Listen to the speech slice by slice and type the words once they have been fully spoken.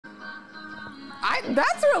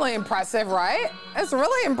That's really impressive, right? It's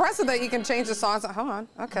really impressive that you can change the songs. Hold on,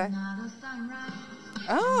 okay.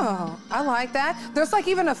 Oh, I like that. There's like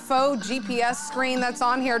even a faux GPS screen that's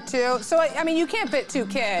on here too. So, I mean, you can't fit 2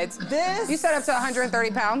 kids. This? You said up to 130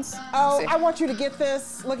 pounds? Oh, I want you to get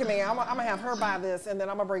this. Look at me, I'm gonna have her buy this and then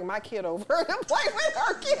I'm gonna bring my kid over and play with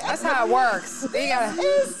her kid. That's how it works. You gotta...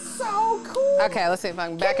 It's so cool. Okay, let's see if I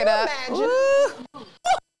can back it up. Imagine?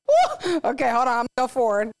 Okay, hold on, I'm gonna go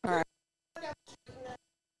forward. All right.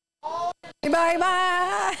 Bye,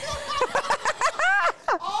 bye.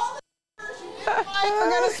 We're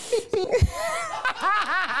gonna see.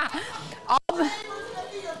 All the...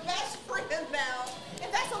 Be your best friend now,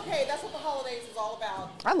 and that's okay. That's what the holidays is all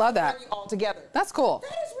about. I love that. All together. That's cool.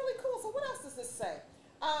 That is really cool. So what else does this say?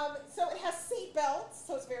 So it has seat belts,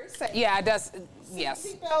 so it's very safe. Yeah, it does. Yes.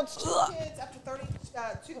 Seat belts, 2 kids up to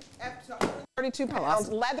 32 pounds,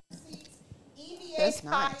 leather seats, EVA That's tires.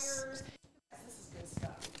 nice. Yes, this is good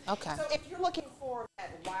stuff. Okay. So if you're looking for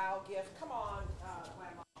that wow gift, come on,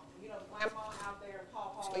 Grandma. You know, Grandma out there and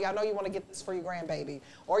Pawpaw. Y'all know you want to get this for your grandbaby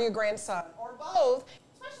or your grandson or both.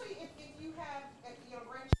 Especially if you have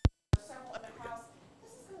grandchildren or several in the house.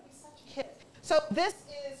 This is going to be such a hit. So this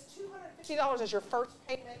is $250 as your first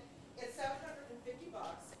payment. It's $750,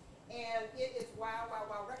 and it is wow.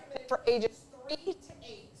 Recommended for ages 3 to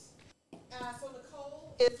 8. So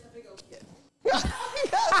Nicole is a big old kid. 3 to 8.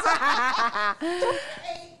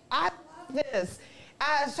 I love this.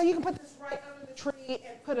 So you can put this right under the tree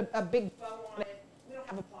and put a big bow on it. We don't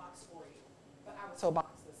have a box for you, but I would so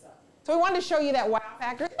box this up. So we wanted to show you that wow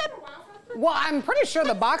factor. Isn't that a wow factor? Well, I'm pretty sure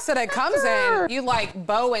the box that it comes in, you like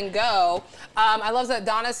bow and go. I love that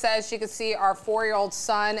Donna says she could see our 4-year-old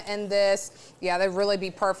son in this. Yeah, they'd really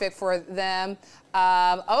be perfect for them.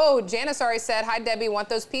 Oh, Janice already said, hi, Debbie, want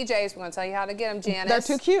those PJs? We're going to tell you how to get them, Janice.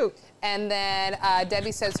 They're too cute. And then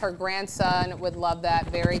Debbie says her grandson would love that.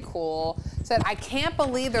 Very cool. Said, I can't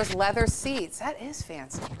believe there's leather seats. That is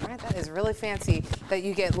fancy, right? That is really fancy that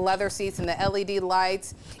you get leather seats and the LED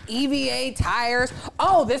lights, EVA tires.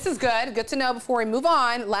 Oh, this is good. Good to know before we move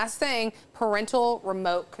on. Last thing, parental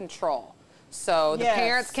remote control. So the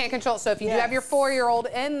parents can't control. So if you do have your 4-year-old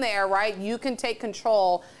in there, right, you can take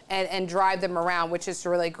control and drive them around, which is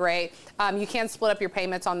really great. You can split up your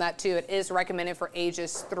payments on that too. It is recommended for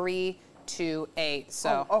ages 3 to 8.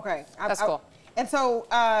 So okay, that's cool. And so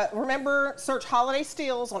remember, search holiday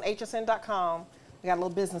steals on hsn.com. We got a little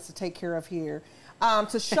business to take care of here.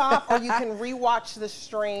 To shop, or you can rewatch the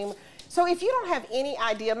stream. So if you don't have any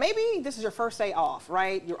idea, maybe this is your first day off,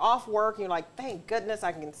 right? You're off work and you're like, thank goodness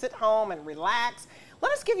I can sit home and relax.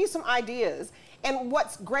 Let us give you some ideas. And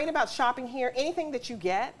what's great about shopping here, anything that you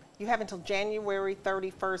get, you have until January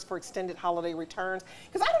 31st for extended holiday returns.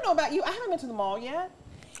 Because I don't know about you, I haven't been to the mall yet.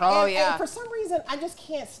 Oh, and, yeah. And for some reason, I just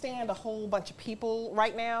can't stand a whole bunch of people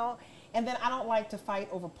right now. And then I don't like to fight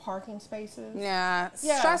over parking spaces. Yeah,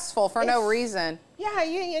 stressful for no reason. Yeah,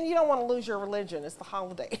 and you don't want to lose your religion. It's the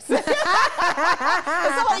holidays. And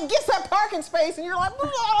somebody gets that parking space and you're like,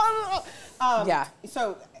 yeah.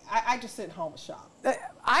 So I just sit home and shop.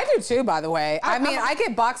 I do too, by the way. I mean, I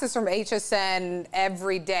get boxes from HSN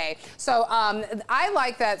every day. So I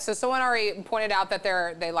like that. So someone already pointed out that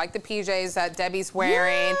they like the PJs that Debbie's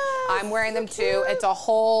wearing. Yes, I'm wearing them too. It's a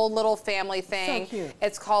whole little family thing. So cute.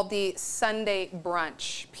 It's called the Sunday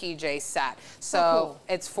Brunch PJ set. So cool.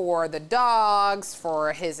 It's for the dogs,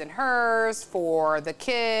 for his and hers, for the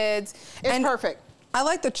kids. It's perfect. I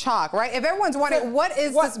like the chalk, right? If everyone's wondering, what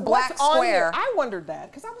is this black square? I wondered that,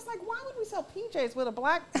 because I was like, why would we sell PJs with a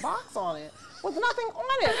black box on it with nothing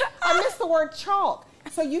on it? I missed the word chalk.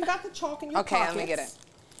 So you've got the chalk in your pockets. Okay, let me get it.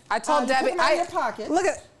 I told Debbie, put them out of your pockets. Look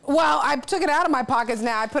at, well, I took it out of my pockets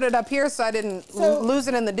now. I put it up here so I didn't lose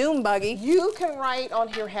it in the dune buggy. You can write on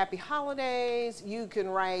here, Happy Holidays. You can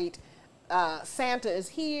write, Santa is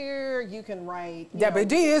here. You can write Debbie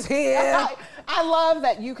D is here. I love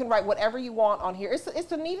that you can write whatever you want on here. It's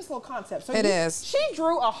the neatest little concept. So it is. She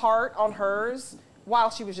drew a heart on hers while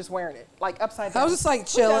she was just wearing it, like upside down. I was just like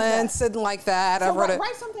chilling, sitting like that. So I wrote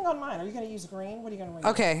write something on mine. Are you going to use green? What are you going to write?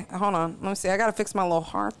 Okay, hold on. Let me see. I got to fix my little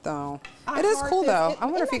heart though. It is cool though. I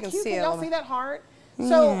wonder if you can see it. Can y'all see that heart?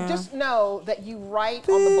 So just know that you write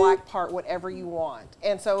on the black part whatever you want.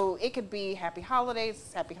 And so it could be Happy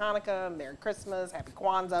Holidays, Happy Hanukkah, Merry Christmas, Happy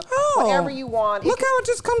Kwanzaa, whatever you want. Look how it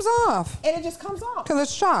just comes off. And it just comes off. Because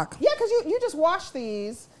it's chalk. Yeah, because you just wash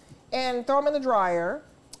these and throw them in the dryer.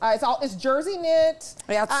 It's jersey knit.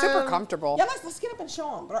 Yeah, it's super comfortable. Yeah, let's get up and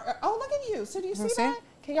show them. But, oh, look at you. So do you see that?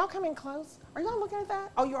 Can y'all come in close? Are y'all looking at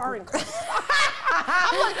that? Oh, you are in close.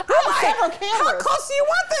 I'm like, several cameras. How close do you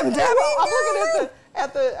want them, Debbie? I'm looking at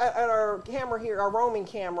at our camera here, our roaming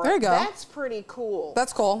camera. There you go. That's pretty cool.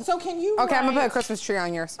 That's cool. So can you? Okay, I'm gonna put a Christmas tree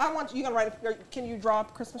on yours. I want you gonna write. Can you draw a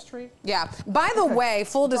Christmas tree? Yeah. By the way,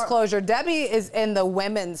 full disclosure, Debbie is in the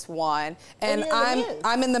women's one, and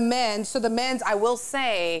I'm in the men's. So the men's, I will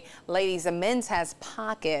say, ladies, the men's has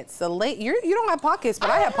pockets. You don't have pockets, but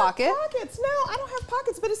I have pockets. Pockets? No, I don't have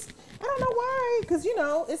pockets, but I don't know why, because you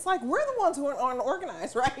know, it's like we're the ones who are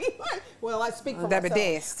unorganized, right? Well, I speak for Debbie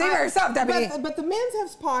myself. D. Speak for yourself, Debbie D. But the men's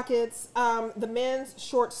have pockets. The men's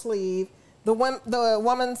short sleeve. The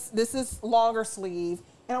woman's, this is longer sleeve.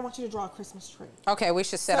 And I want you to draw a Christmas tree. Okay, we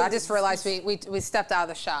should sit. I just realized we stepped out of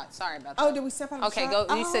the shot. Sorry about that. Oh, did we step out of the shot? Okay,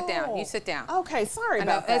 go. You sit down. You sit down. Okay, sorry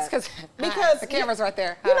about that. It's because the camera's right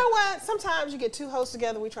there. You know what? Sometimes you get two hosts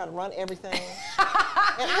together. We try to run everything.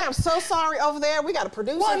 And I am so sorry over there. We got a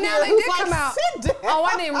producer well, here now they who's did like, come out. Sit down. Oh,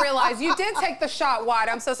 I didn't realize. You did take the shot wide.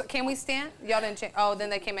 I'm so sorry. Can we stand? Y'all didn't change. Oh, then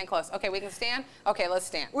they came in close. Okay, we can stand? Okay, let's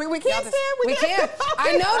stand. We can't stand? We can't.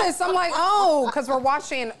 I noticed. I'm like, oh, because we're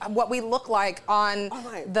watching what we look like on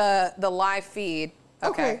the live feed.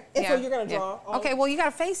 Okay. And so you're going to draw. Yeah. Okay, well, you got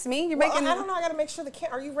to face me. You're well, making. I don't know. I got to make sure the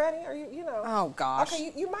camera. Are you ready? Are you know? Oh, gosh.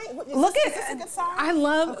 Okay, you might. Look is this a good size? I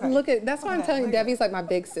love, look at, that's why I'm telling you, Debbie's like my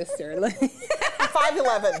big sister.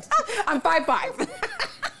 5'11". I'm 5'5".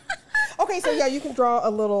 Okay, so yeah, you can draw a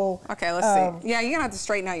little. Okay, let's see. Yeah, you're gonna have to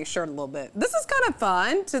straighten out your shirt a little bit. This is kind of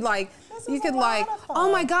fun to like. You could like,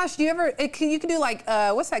 oh my gosh, do you ever? You could do like,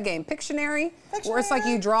 what's that game? Pictionary, where it's like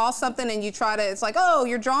you draw something and you try to. It's like, oh,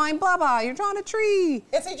 you're drawing blah blah. You're drawing a tree.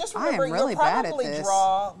 And see, just remember, really you'll probably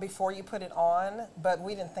draw before you put it on, but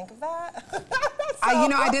we didn't think of that. So, you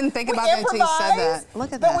know, I didn't think about that until you said that.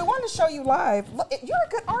 Look at that. But we wanted to show you live. Look, you're a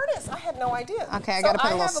good artist. I had no idea. Okay, I got to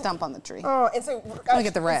put a little stump on the tree. Oh, and so look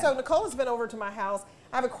at the red. So Nicole has been over to my house.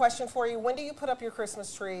 I have a question for you. When do you put up your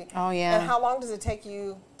Christmas tree? Oh, yeah. And how long does it take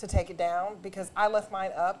you to take it down? Because I left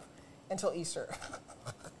mine up until Easter.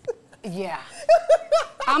 Yeah.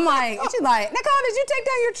 I'm like, she's like, Nicole, did you take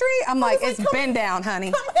down your tree? I'm like, it's been down,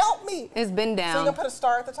 honey. Come help me. It's been down. So you're going to put a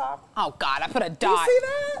star at the top? Oh, God, I put a dot. You see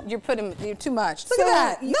that? You're too much. Look at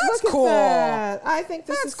that. That's look cool. At that. I think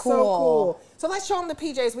this is so cool. So let's show them the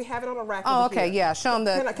PJs. We have it on a rack. Oh, okay, yeah. Show them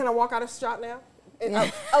the. Can I walk out of shot now?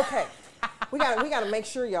 Okay. We got to make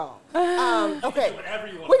sure, y'all. Okay.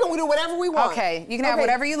 We're going to do whatever we want. Okay, you can have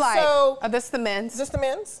whatever you like. So, this is the men's. Is this the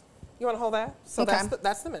men's? You want to hold that? So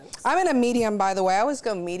that's the men's. I'm in a medium, by the way. I always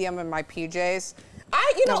go medium in my PJs.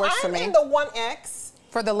 I'm in the 1X.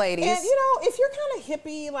 For the ladies. And, you know, if you're kind of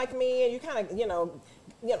hippie like me and you kind of, you know,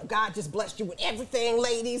 God just blessed you with everything,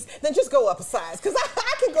 ladies, then just go up a size. Because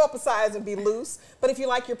I can go up a size and be loose. But if you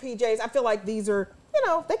like your PJs, I feel like these are, you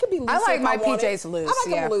know, they could be loose. I like my PJs loose. I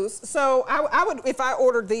like them loose. So I would, if I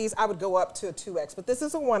ordered these, I would go up to a 2X. But this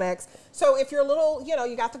is a 1X. So if you're a little, you know,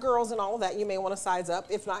 you got the girls and all of that, you may want to size up.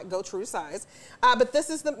 If not, go true size. But this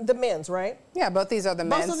is the men's, right? Yeah, both these are the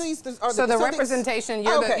men's. Both of these are so the representation,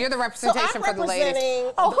 you're the representation for the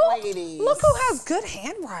ladies. The ladies. Look who has good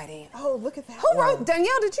handwriting. Oh, look at that. Who wrote,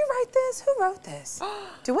 Danielle, did you write this? Who wrote this?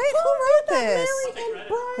 Who wrote this? Mary and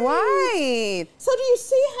Brian. Right. So do you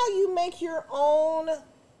see how you make your own?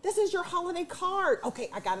 This is your holiday card. Okay,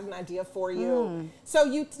 I got an idea for you. So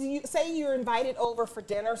you say you're invited over for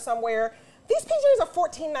dinner somewhere. These PJs are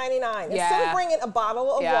 $14.99. Instead of bringing a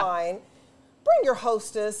bottle of wine, bring your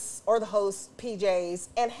hostess or the host PJs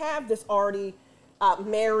and have this already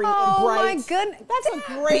merry and bright. Oh my goodness. That's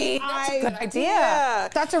a great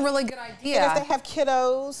idea. That's a really good idea. And if they have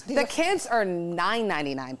kiddos. The kids are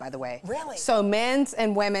 $9.99, by the way. Really? So men's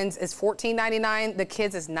and women's is $14.99. The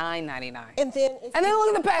kids is $9.99. And then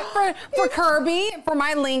look at the back for Kirby, for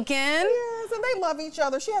my Lincoln. Yes, and they love each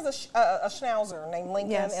other. She has a schnauzer named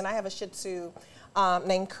Lincoln, and I have a Shih Tzu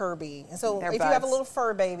named Kirby. And so if you have a little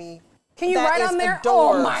fur baby, can you write on there?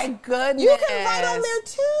 Adorbs. Oh my goodness. You can write on there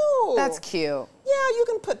too. That's cute. Yeah, you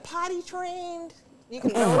can put potty trained. You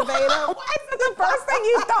can motivate them. Why is that the first thing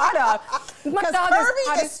you thought of? Because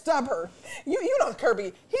Kirby is stubborn. You know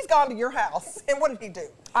Kirby. He's gone to your house, and what did he do?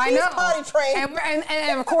 I know. He's potty trained.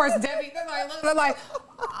 And of course, Debbie, they're like,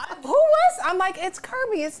 who was? I'm like, it's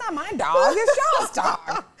Kirby. It's not my dog. It's y'all's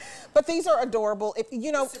dog. But these are adorable. If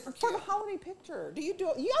you know, for the holiday picture,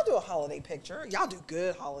 y'all do a holiday picture? Y'all do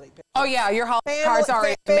good holiday pictures. Oh yeah, your holiday card's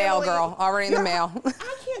already in the mail, girl. Already in the mail. I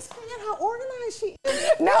can't stand how organized she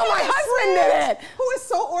is. No, my husband did it. Who is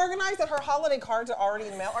so organized that her holiday cards are already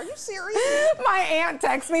in the mail? Are you serious? My aunt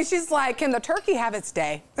texts me. She's like, "Can the turkey have its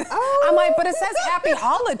day?" Oh. I'm like, "But it says Happy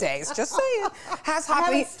Holidays." Just saying. I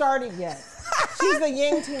haven't started yet. She's the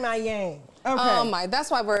yang to my yang. Okay. Oh my, that's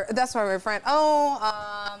why we're friends. Oh,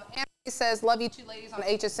 Anthony says, love you two ladies on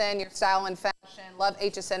HSN, your style and fashion. Love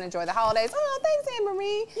HSN, enjoy the holidays. Oh, thanks, Anne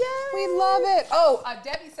Marie. Yay. We love it. Oh,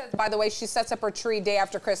 Debbie says, by the way, she sets up her tree day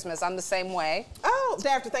after Christmas. I'm the same way. Oh, day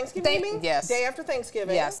after Thanksgiving, you mean? Yes. Day after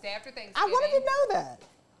Thanksgiving. Yes, day after Thanksgiving. I wanted to know that.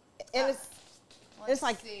 And it's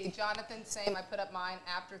like, see. Jonathan, same. I put up mine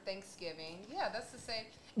after Thanksgiving. Yeah, that's the same.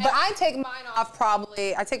 But I take mine off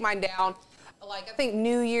probably, I take mine down, like, I think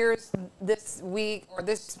New Year's this week, or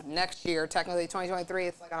this next year, technically 2023,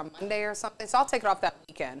 it's like on a Monday or something. So I'll take it off that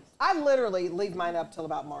weekend. I literally leave mine up till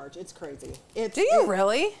about March. It's crazy. Do you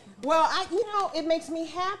really? Well, it makes me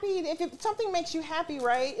happy. If something makes you happy,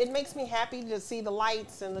 right? It makes me happy to see the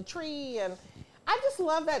lights and the tree, and I just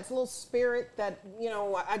love that little spirit that,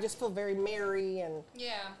 I just feel very merry and.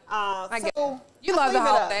 Yeah. I get it. You love the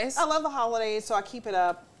holidays. I love the holidays, so I keep it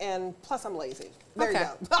up, and plus I'm lazy. There you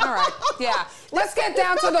go. All right. Yeah. Let's get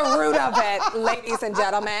down to the root of it, ladies and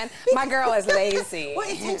gentlemen. My girl is lazy. Well,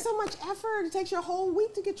 it takes so much effort. It takes you a whole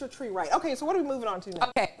week to get your tree right. Okay, so what are we moving on to now?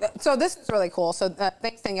 Okay, so this is really cool. So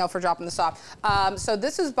thanks, Danielle, for dropping this off. So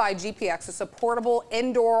this is by GPX. It's a portable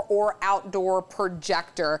indoor or outdoor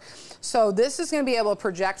projector. So this is going to be able to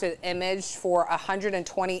project an image for a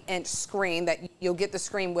 120-inch screen that you'll get the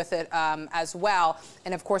screen with it as well.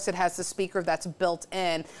 And of course, it has the speaker that's built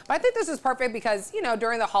in. But I think this is perfect because,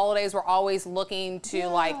 during the holidays, we're always looking to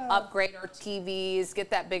like upgrade our TVs, get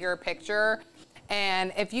that bigger picture.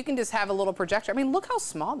 And if you can just have a little projector, I mean, look how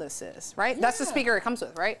small this is, right? Yeah. That's the speaker it comes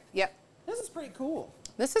with, right? Yep. This is pretty cool.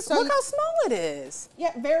 Look how small it is.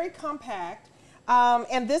 Yeah, very compact.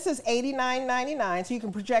 And this is $89.99, so you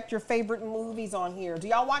can project your favorite movies on here. Do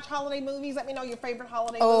y'all watch holiday movies? Let me know your favorite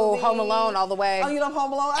holiday movie. Oh, Home Alone all the way. Oh, you love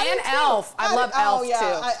Home Alone? And Elf. I love Elf, too.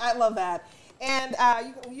 I love that. And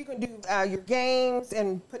you can do your games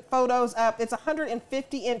and put photos up. It's a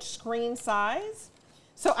 150-inch screen size.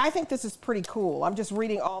 So I think this is pretty cool. I'm just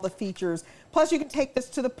reading all the features. Plus, you can take this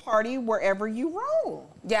to the party wherever you roam.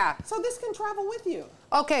 Yeah. So this can travel with you.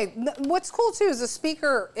 Okay, what's cool too is the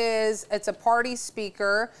speaker it's a party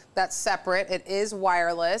speaker that's separate. It is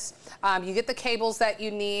wireless. You get the cables that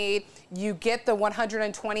you need. You get the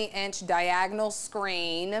 120-inch diagonal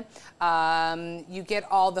screen. You get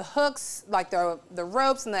all the hooks, like the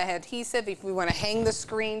ropes and the adhesive if we want to hang the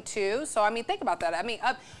screen too. So, I mean, think about that. I mean,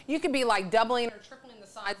 you could be like doubling or tripling the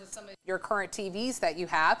size of some of your current TVs that you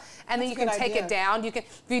have, and then you can take it down. You can,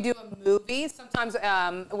 if you do a movie, sometimes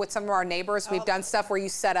with some of our neighbors, we've done stuff where you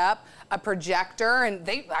set up a projector, and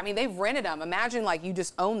they've rented them. Imagine like you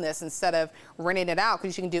just own this instead of renting it out,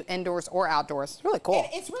 because you can do indoors or outdoors. It's really cool. And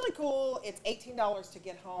it's really cool. It's $18 to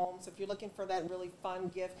get home. So if you're looking for that really fun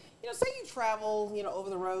gift, say you travel, over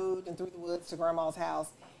the road and through the woods to grandma's house,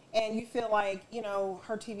 and you feel like,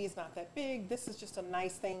 her TV is not that big. This is just a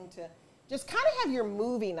nice thing to just kind of have your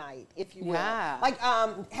movie night, if you will. Yeah. Like,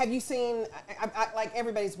 have you seen, like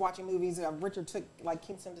everybody's watching movies. Richard took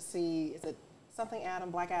Kingston to see, is it something Adam,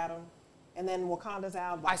 Black Adam? And then Wakanda's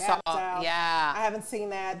out, Black Adam's out. Yeah. I haven't seen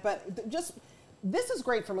that, but this is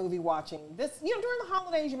great for movie watching. This, during the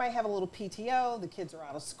holidays, you might have a little PTO. The kids are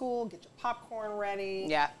out of school. Get your popcorn ready.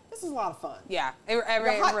 Yeah. This is a lot of fun. Yeah. Your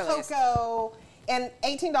hot really cocoa. And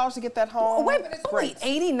 $18 to get that home. Oh, wait, but it's only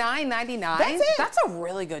 $89.99? That's it. That's a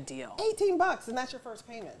really good deal. $18, and that's your first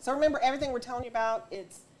payment. So remember, everything we're telling you about,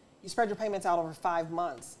 you spread your payments out over 5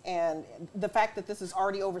 months. And the fact that this is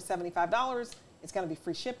already over $75, it's going to be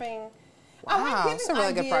free shipping. Wow, that's a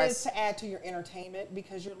really good price. To add to your entertainment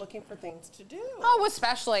because you're looking for things to do. Oh,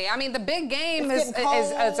 especially. I mean, the big game is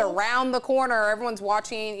around the corner. Everyone's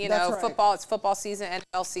watching, football. It's football season,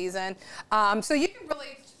 NFL season. So you can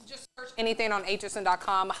really just search anything on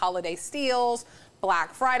hsn.com, holiday steals,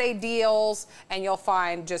 Black Friday deals, and you'll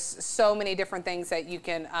find just so many different things that you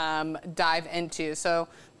can dive into. So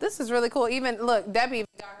this is really cool. Even, look, Debbie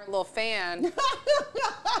got her little fan.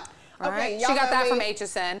 Okay, she got that from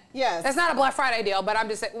HSN. Yes. That's not a Black Friday deal, but I'm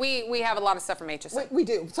just saying, we have a lot of stuff from HSN. We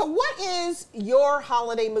do. So what is your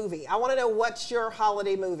holiday movie? I want to know what's your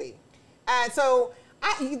holiday movie. So,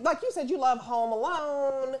 like you said, you love Home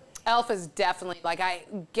Alone. Elf is definitely, I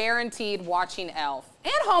guaranteed watching Elf.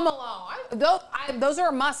 And Home Alone. Those are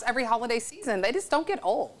a must every holiday season. They just don't get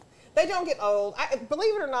old. They don't get old.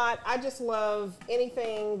 Believe it or not, I just love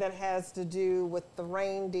anything that has to do with the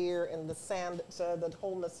reindeer and the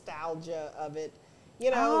whole nostalgia of it.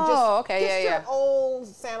 Your old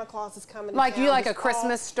Santa Claus is coming. Like you like A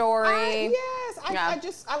Christmas Story.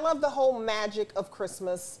 Yes, I love the whole magic of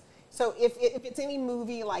Christmas. So if it's any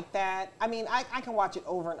movie like that, I mean, I can watch it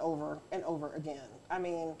over and over and over again. I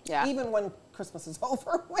mean, even when Christmas is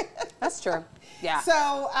over with. That's true. Yeah.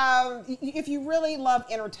 So if you really love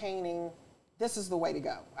entertaining, this is the way to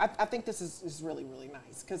go. I think this is really, really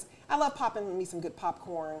nice because I love popping me some good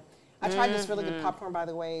popcorn. I tried this really good popcorn, by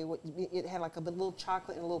the way. It had like a little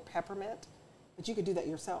chocolate and a little peppermint, but you could do that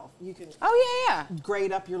yourself. You can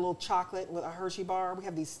grate up your little chocolate with a Hershey bar. We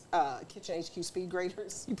have these Kitchen HQ speed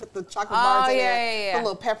graters. You put the chocolate bars in there, put a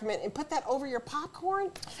little peppermint, and put that over your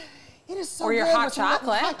popcorn. It is so good. Or your hot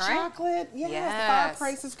chocolate, hot right? chocolate. Yes, the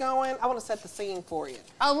fireplace is going. I want to set the scene for you.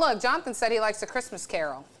 Oh, look, Jonathan said he likes A Christmas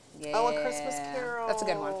Carol. Yeah. Oh, A Christmas Carol. That's a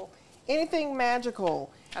good one. Anything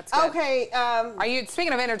magical. That's good. Okay. Are you,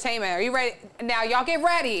 speaking of entertainment, are you ready? Now, y'all get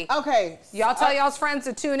ready. Okay. Y'all tell y'all's friends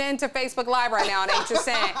to tune in to Facebook Live right now on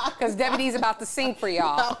HSN, because Debbie D's about to sing for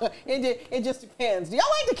y'all. No, it just depends. Do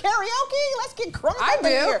y'all like the karaoke? Let's get crunk I up do.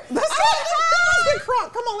 in here. Let's get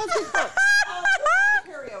crunk. Come on, let's get crunk.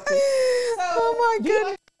 Karaoke. So, oh my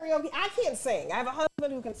goodness. Karaoke. I can't sing. I have a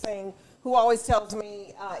husband who can sing, who always tells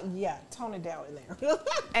me, yeah, tone it down in there.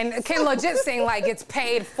 And can legit sing like it's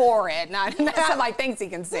paid for it, not like thinks he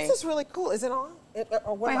can sing. This is really cool. Is it on?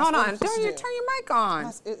 Wait, hold on. Turn your mic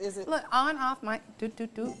on. Is it? Look, on, off, mic. Do.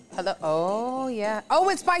 Hello. Oh, yeah. Oh,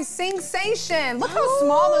 it's by Sing-Sation. Look how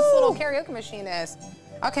small this little karaoke machine is.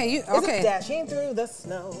 Okay, Is it Dashing Through the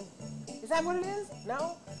Snow? Is that what it is?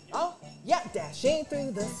 No? Oh, yeah, dashing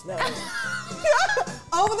through the snow.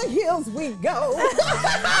 Over the hills we go.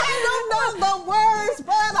 I don't know the words,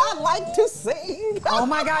 but I like to sing. Oh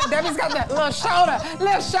my God, Debbie's got that little shoulder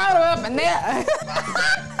up in there.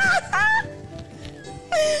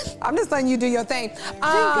 I'm just letting you do your thing.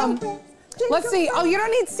 Let's see. Oh, you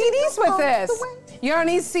don't need CDs with this. You don't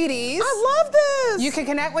need CDs. I love this. You can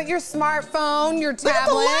connect with your smartphone, your tablet. Look at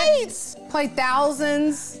the lights. Play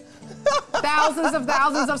thousands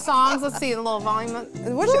of songs. Let's see the little volume.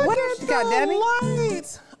 What you got, Debbie?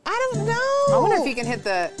 Lights. I don't know. I wonder if you can hit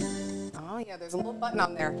the. Oh yeah, there's a little button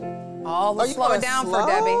on there. Oh, let's slow it down for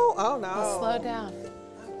Debbie. Oh no. Let's slow down.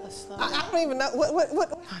 Let's slow down. I don't even know what.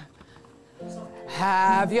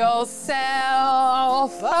 Have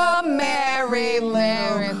yourself a merry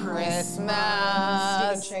Christmas.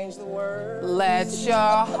 You can change the word. Let your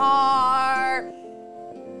heart.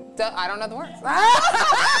 I don't know the words.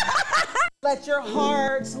 Let your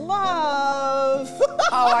hearts love.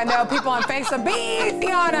 Oh, I know. People on Facebook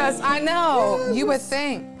be on us. I know. Yes. You would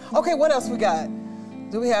think. Okay, what else we got?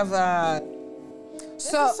 Do we have?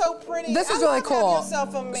 This is so pretty. This is really cool. So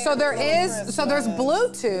there's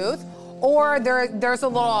Bluetooth, or there's a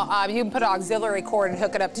little. You can put an auxiliary cord and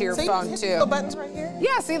hook it up to your phone too. The buttons right here.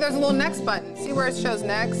 Yeah. See, there's a little next button. See where it shows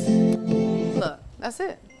next? Look, that's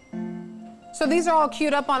it. So these are all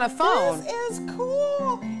queued up on a phone. This is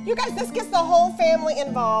cool. You guys, this gets the whole family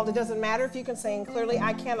involved. It doesn't matter if you can sing. Clearly,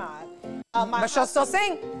 I cannot. But she'll still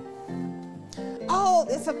sing. Oh,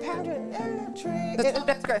 it's a pattern in the tree.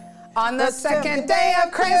 That's great. On the second day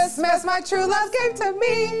of Christmas, my true love came to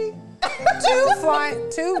me.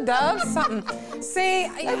 Two doves, something. See,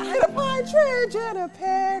 a partridge in a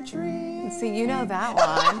pear tree. See, you know that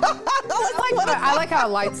one. I like how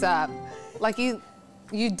it lights up. Like you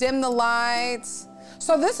dim the lights.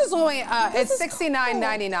 So this is only, it's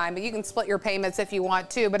 $69.99, but you can split your payments if you want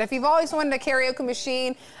to. But if you've always wanted a karaoke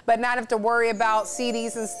machine, but not have to worry about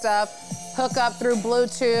CDs and stuff, hook up through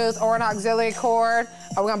Bluetooth or an auxiliary cord.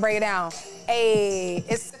 Oh, we're gonna break it down. Hey,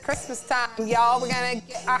 it's Christmas time, y'all. We're gonna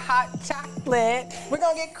get our hot chocolate. We're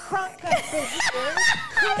gonna get crunk up in here.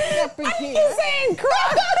 Crunk up in here. I keep saying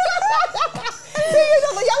crunk. See,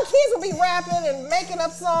 the young kids will be rapping and making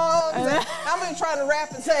up songs. And I'm gonna try to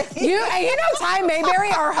rap and say. You know Ty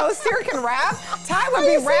Mayberry, our host here, can rap. Ty would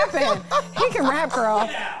be rapping. He can rap, girl.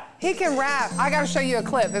 He can rap. I gotta show you a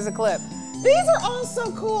clip. There's a clip. These are all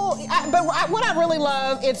so cool. But what I really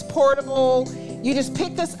love, it's portable. You just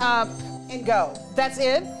pick this up and go. That's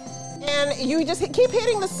it. And you just keep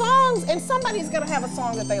hitting the songs, and somebody's gonna have a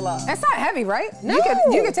song that they love. That's not heavy, right? No.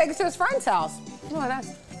 You could take it to his friend's house. Oh,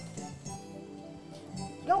 that's.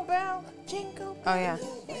 Jingle bell, jingle bell. Oh yeah.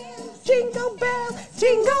 Jingle bell,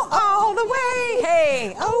 jingle all the way.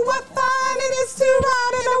 Hey, oh what fun it is to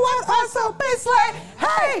ride in a one-horse open sleigh.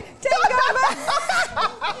 Hey, jingle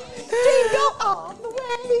bell, jingle all the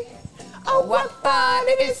way. Oh what fun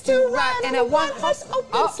it is to ride in a one-horse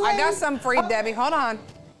open sleigh. I got some for you, Debbie. Hold on.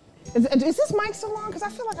 Is this mic so long? Because I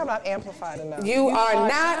feel like I'm not amplified enough. You are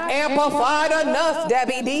not amplified enough,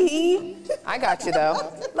 Debbie D. I got you, though.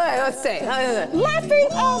 Let's see. Laughing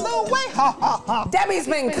all the way. Ha, ha, ha. Debbie's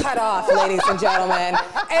been cut off, ladies and gentlemen.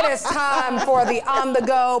 It is time for the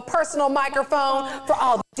on-the-go personal microphone for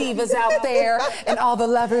all the divas out there and all the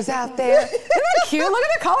lovers out there. Isn't that cute? Look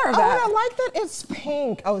at the color of that. Oh, I like that. It's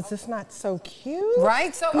pink. Oh, is this not so cute?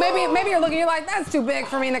 Right? So maybe you're looking, you're like, that's too big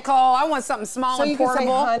for me, Nicole. I want something small and portable. So you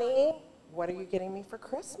can say honey. what are you getting me for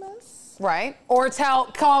Christmas? Right. Or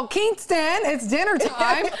call Kingston. It's dinner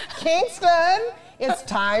time. Kingston, it's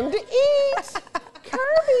time to eat.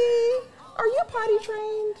 Kirby, are you potty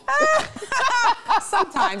trained?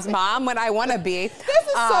 Sometimes, Mom, when I want to be. This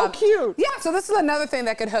is so cute. Yeah, so this is another thing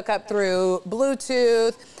that could hook up through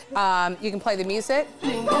Bluetooth. You can play the music.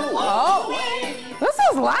 Oh, this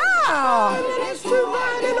is loud. It's to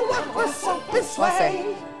ride in a one-horse open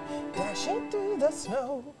sleigh. Let's Dashing through the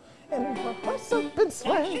snow in a one-horse open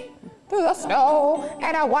sleigh. through the snow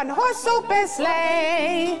and a one-horse open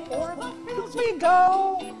sleigh. O'er the fields we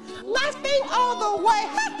go, laughing all the way.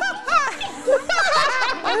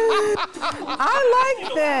 I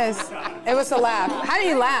like this. It was a laugh. How do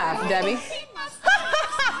you laugh, Debbie?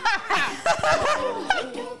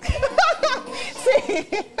 See?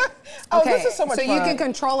 Oh, this is so much fun. So you can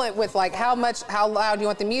control it with like how loud you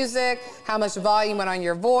want the music, how much volume went on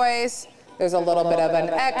your voice. There's a little bit of an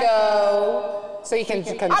echo. So you can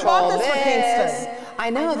control I bought this for Kingston. I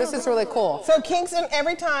know, this is really cool. So Kingston,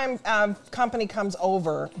 every time company comes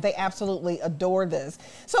over, they absolutely adore this.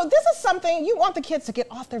 So this is something you want the kids to get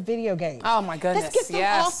off their video games. Oh my goodness, Let's get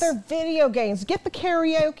them off their video games. Get the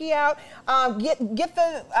karaoke out. Get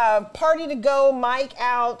the party to go mic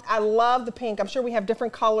out. I love the pink. I'm sure we have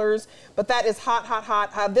different colors, but that is hot, hot,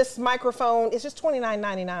 hot. This microphone is just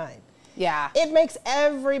 $29.99. Yeah. It makes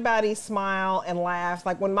everybody smile and laugh.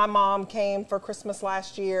 Like when my mom came for Christmas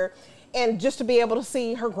last year, and just to be able to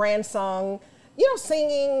see her grandson, you know,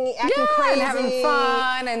 singing, acting crazy. And having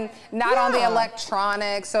fun and not on the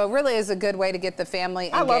electronics. So it really is a good way to get the family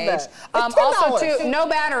engaged. I love that. Also, too, no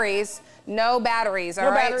batteries. No batteries,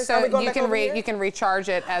 all right? Batteries. So you can recharge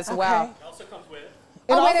it as well. It also comes with.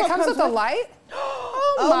 Oh, wait, it comes with a light?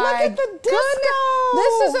 Oh my look at the disco.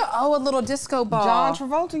 This is a little disco ball. John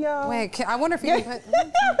Travolta, y'all. Wait, I wonder if you can put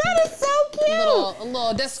that is so cute. a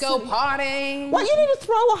little disco party. Well, you need to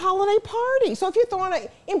throw a holiday party. So if you're throwing an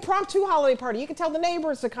impromptu holiday party, you can tell the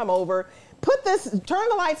neighbors to come over. Put this, turn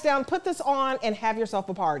the lights down, put this on, and have yourself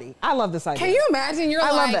a party. I love this idea. Can you imagine? You're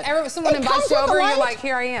someone invites you over, and you're like,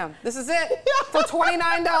 here I am. This is it. For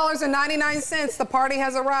 $29.99, the party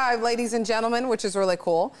has arrived, ladies and gentlemen, which is really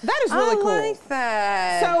cool. That is really cool. I like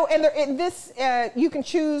that. So, you can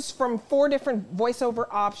choose from 4 different voiceover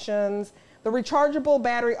options. The rechargeable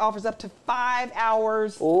battery offers up to 5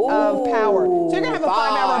 hours of power. So you're gonna have a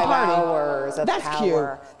 5-hour party. 5 hours of That's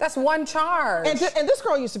power. Cute. That's one charge. And this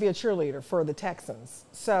girl used to be a cheerleader for the Texans.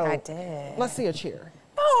 So I did. Let's see a cheer.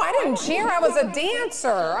 No, I didn't cheer. I was a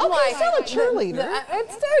dancer. I'm like, still a cheerleader.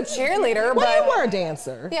 It's still a cheerleader, but you but were a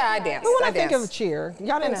dancer. Yeah, I danced. But when I think of a cheer,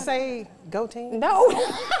 y'all didn't say go team? No.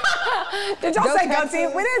 Did y'all say go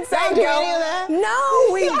team? We didn't say go. Do any of that?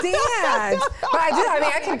 No, we danced. But I did. I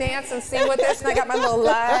mean, I can dance and sing with this, and I got my little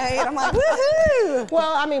light. I'm like, woohoo!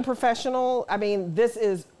 Well, I mean, professional. I mean, this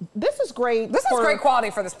is great. This is great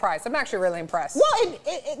quality for this price. I'm actually really impressed. Well,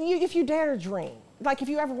 if you dare to dream. Like if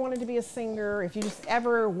you ever wanted to be a singer, if you just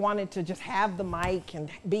ever wanted to just have the mic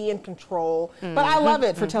and be in control. But I love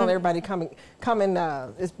it for telling everybody come and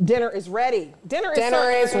dinner is ready. Dinner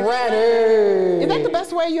is ready. Is that the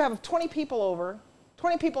best way? You have 20 people over,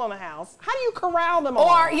 20 people in the house. How do you corral them all?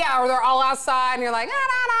 Or they're all outside and you're like,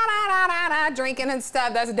 drinking and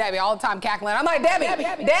stuff. That's Debbie all the time cackling. I'm like, Debbie,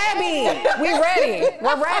 we ready.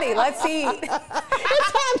 We're ready. Let's eat.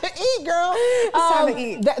 It's time to eat, girl. It's time to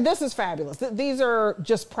eat. This is fabulous. These are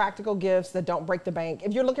just practical gifts that don't break the bank.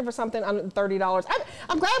 If you're looking for something under $30,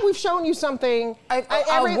 I'm glad we've shown you something. A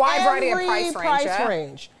wide variety of price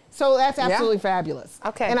range. So that's absolutely fabulous.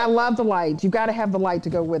 Okay. And I love the light. You've got to have the light to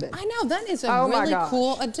go with it. I know, that is a really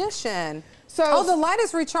cool addition. So, the light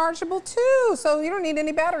is rechargeable too, so you don't need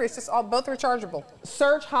any batteries, just both rechargeable.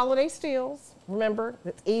 Search Holiday Steals. Remember,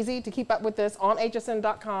 it's easy to keep up with this on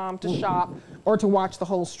hsn.com to shop or to watch the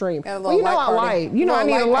whole stream. Well, you know I light. You know I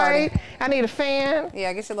need a light. I need a fan.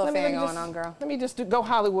 Yeah, get your little fan going on, girl. Let me just go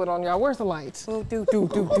Hollywood on y'all. Where's the lights? Debbie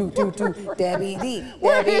D.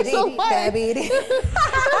 Debbie D. Debbie D.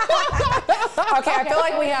 Okay, I feel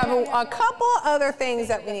like we have a couple other things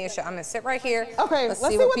that we need to show. I'm gonna sit right here. Okay, let's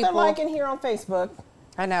see what they're liking here on Facebook.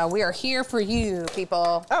 I know, we are here for you,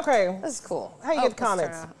 people. Okay. This is cool. How you get the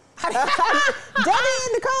comments? Debbie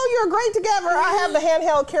and Nicole, you're great together. I have the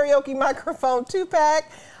handheld karaoke microphone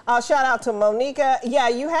 2-pack. Shout out to Monica. Yeah,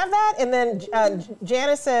 you have that. And then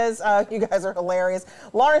Janice says, you guys are hilarious.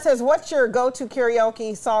 Lauren says, what's your go-to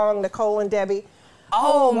karaoke song, Nicole and Debbie?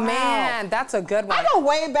 Oh, wow. Man, that's a good one. I go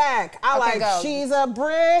way back. I she's a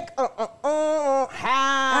brick.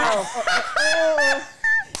 How?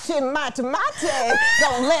 Mate, don't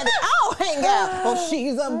let it all hang out. Oh,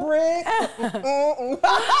 she's a brick.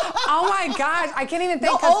 Oh my gosh, I can't even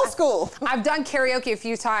think. No, old school. I've done karaoke a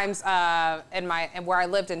few times where I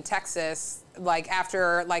lived in Texas. Like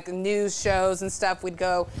after like news shows and stuff, we'd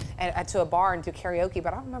go to a bar and do karaoke.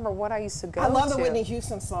 But I don't remember what I used to go to. I love the Whitney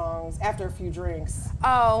Houston songs. After a few drinks.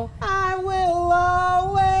 Oh. I will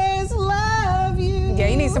always love you. Yeah,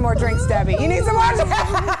 you need some more drinks, Debbie. You need some more drinks.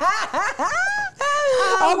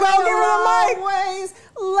 I'll go give her the mic. Always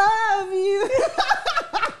love you.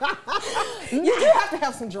 You do have to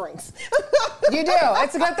have some drinks. You do.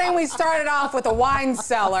 It's a good thing we started off with a wine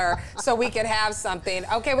cellar so we could have something.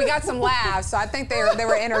 Okay, we got some laughs, so I think they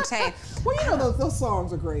were entertained. Well, you know those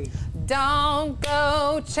songs are great. Don't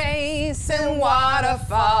go chasing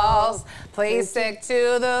waterfalls. Please stick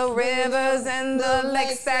to the rivers and the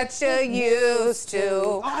lakes that you're used to.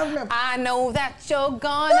 Oh, I remember. I know that you're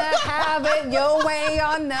gonna have it your way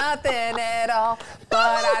or nothing at all, but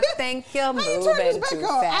I think you're moving too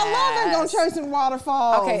fast. I love that Don't Chasing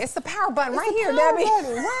Waterfalls. Okay, it's the power button right here, power Debbie.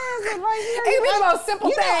 button. Why is it right here? It can be the most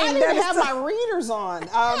simple thing. I didn't have my readers on.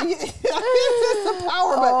 It's the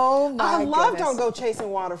power button. Oh my I love goodness. Don't Go Chasing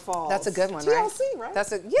Waterfalls. That's a good one, right? TLC, right?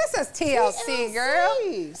 Yes, that's TLC,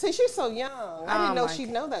 girl. See, she's so young. I didn't know my she'd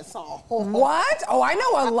know that song. What? Oh, I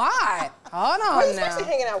know a lot. Hold on Well, now. especially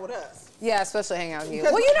hanging out with us. Yeah, especially hanging out with you.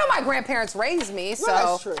 Because- Well, you know my grandparents raised me, so.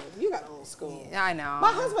 Well, that's true. You got old school. I know.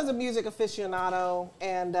 My husband's a music aficionado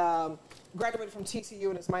and graduated from TCU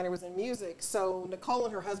and his minor was in music. So Nicole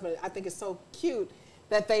and her husband, I think, is so cute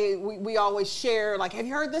that we always share, like, have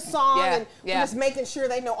you heard this song? Yeah, And we're just making sure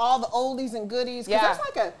they know all the oldies and goodies. Because there's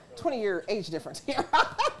like a 20-year age difference here.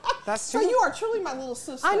 That's true. So you are truly my little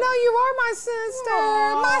sister. I know you are my sister.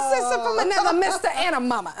 Aww. My sister from another mister and a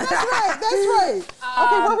mama. That's right. That's right.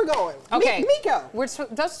 Okay, where are we going? Okay. Miko. We're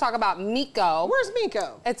just talk about Miko. Where's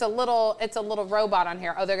Miko? It's a little robot on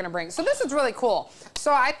here. Oh, they're gonna bring. So this is really cool.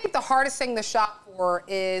 So I think the hardest thing to shop for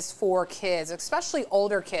is for kids, especially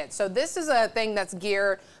older kids. So this is a thing that's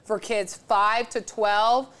geared for kids 5 to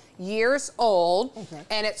 12 years old,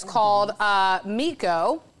 and it's called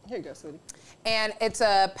Miko. Here you go, sweetie. And it's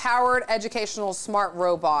a powered educational smart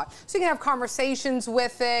robot. So you can have conversations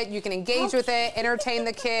with it, you can engage with it, entertain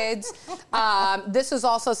the kids. This is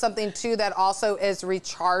also something too that also is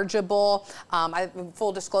rechargeable.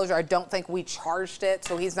 Full disclosure, I don't think we charged it,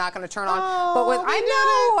 so he's not gonna turn on. But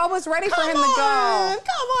I was ready for him to go.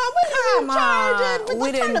 Come on, we didn't charge it.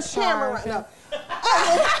 We didn't charge it.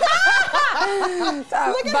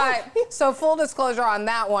 But so full disclosure on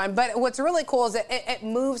that one. But what's really cool is it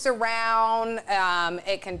moves around.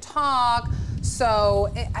 It can talk.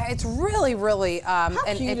 So it's really, really an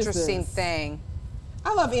interesting thing.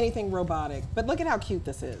 I love anything robotic, but look at how cute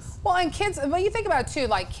this is. Well, and kids, but you think about it too,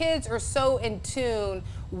 like kids are so in tune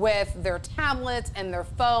with their tablets and their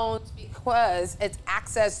phones because it's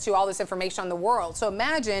access to all this information on the world. So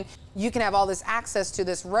imagine you can have all this access to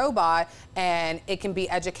this robot and it can be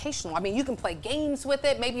educational. I mean, you can play games with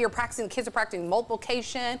it. Maybe kids are practicing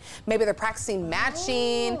multiplication. Maybe they're practicing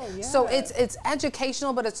matching. Oh, yeah. So it's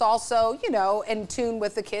educational, but it's also, you know, in tune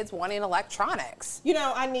with the kids wanting electronics. You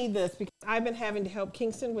know, I need this because I've been having to help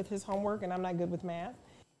Kingston with his homework and I'm not good with math.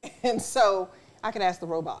 And so I could ask the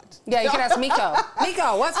robot. Yeah, you can ask Miko.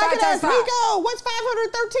 Miko, what's 5 times 5? Miko, what's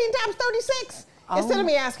 513 times 36? Instead of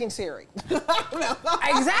me asking Siri.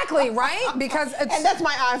 Exactly, right? Because it's... And that's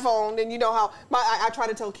my iPhone, and you know how I try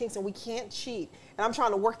to tell Kingston we can't cheat. And I'm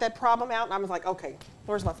trying to work that problem out, and I was like, okay,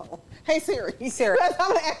 where's my phone? Hey, Siri. Siri. I'm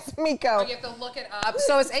going to ask Miko. You have to look it up.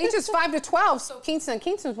 So it's ages 5 to 12. So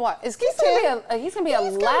Kingston's what? He's going to be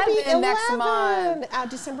 11 next month.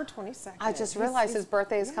 December 22nd. I just realized his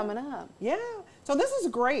birthday is coming up. Yeah. So this is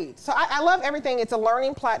great. So I love everything. It's a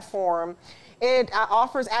learning platform. It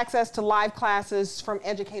offers access to live classes from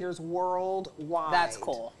educators worldwide. That's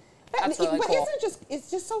cool. That's really cool. But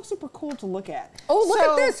it's just so super cool to look at. Oh, look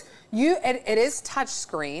at this. It is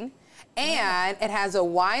touchscreen, and it has a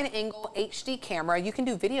wide angle HD camera. You can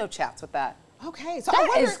do video chats with that. Okay, so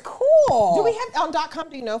that is cool. Do we have on .com?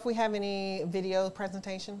 Do you know if we have any video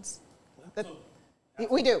presentations?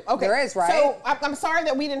 We do. Okay, there is, right? So I'm sorry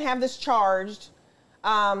that we didn't have this charged.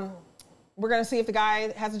 We're going to see if the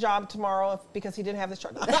guy has a job tomorrow because he didn't have this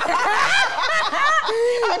charge. I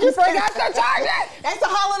just forgot to charge it. It's the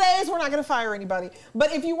holidays. We're not going to fire anybody.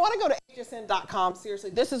 But if you want to go to hsn.com, seriously,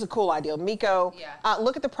 this is a cool idea. Miko,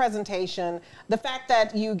 look at the presentation. The fact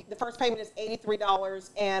that the first payment is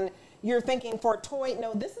 $83 and you're thinking for a toy,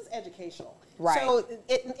 no, this is educational. Right. So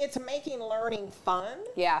it's making learning fun.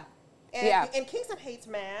 Yeah. And Kingston hates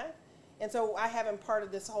math. And so I have him part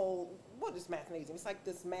of this whole what is Mathnasium? It's like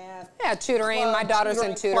this math. Yeah, tutoring. Club, My daughter's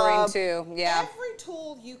in tutoring too. Yeah. Every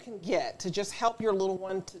tool you can get to just help your little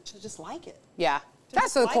one to just like it. Yeah.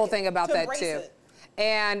 That's the cool thing about that too.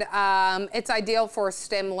 And it's ideal for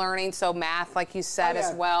STEM learning, so math, like you said,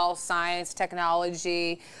 as well, science,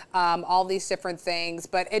 technology, all these different things.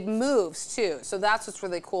 But it moves too, so that's what's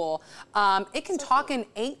really cool. It can talk in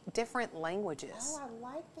 8 different languages. Oh,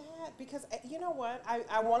 I like that, because you know what?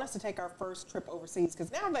 I want us to take our first trip overseas,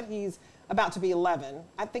 because now that he's about to be 11,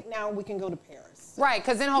 I think now we can go to Paris. Right,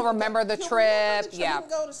 because then he'll remember the trip. Yeah. We can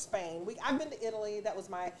go to Spain. I've been to Italy. That was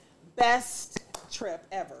my best trip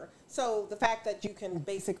ever. So the fact that you can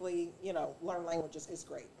basically, you know, learn languages is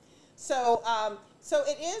great. So, so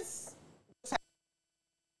it is.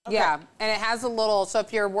 Okay. Yeah, and it has a little, so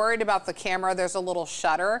if you're worried about the camera, there's a little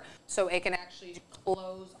shutter, so it can actually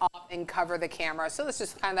close off and cover the camera. So it's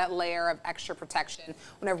just kind of that layer of extra protection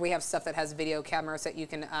whenever we have stuff that has video cameras that you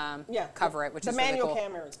can cover it, which is really cool. The manual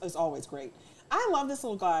camera is always great. I love this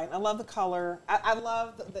little guy. I love the color. I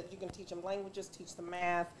love that you can teach them languages, teach them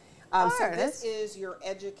math. So this is your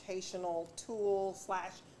educational tool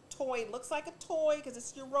 / toy. It looks like a toy because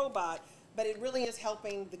it's your robot, but it really is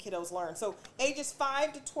helping the kiddos learn. So ages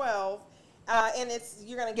 5 to 12, and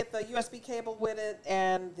you're going to get the USB cable with it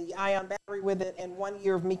and the ion battery with it, and 1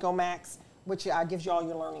 year of Miko Max, which gives you all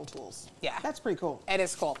your learning tools. Yeah. That's pretty cool. It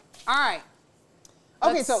is cool. All right.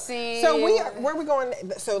 Okay, where are we going?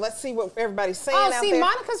 So let's see what everybody's saying out there.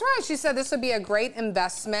 Monica's right. She said this would be a great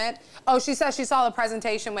investment. Oh, she said she saw the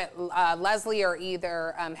presentation with Leslie or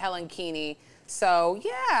either Helen Keeney. So,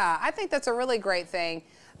 yeah, I think that's a really great thing.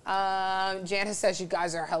 Janice says you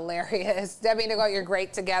guys are hilarious. Debbie and Nicole, you're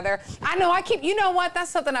great together. I know, you know what? That's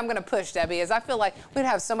something I'm going to push, Debbie, is I feel like we'd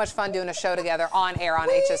have so much fun doing a show together on air on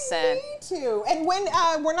HSN. Me too. And when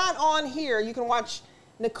we're not on here, you can watch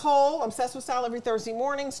Nicole, Obsessed with Style, every Thursday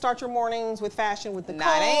morning. Start your mornings with fashion with Nicole.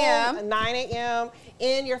 9 a.m. 9 a.m.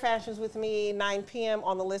 In your fashions with me, 9 p.m.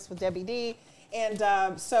 on the list with Debbie D. And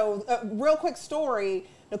so, real quick story.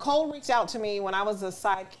 Nicole reached out to me when I was a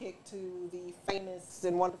sidekick to the famous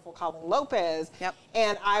and wonderful Colleen Lopez. Yep.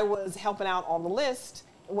 And I was helping out on the list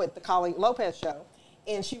with the Colleen Lopez show.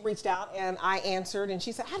 And she reached out and I answered and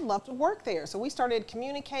she said, I'd love to work there. So we started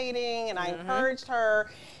communicating and I encouraged her.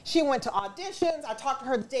 She went to auditions. I talked to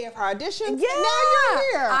her the day of her audition. Yeah. And now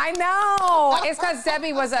you're here. I know. It's because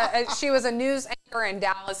Debbie was she was a news anchor in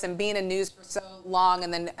Dallas, and being in news for so long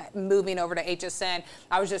and then moving over to HSN,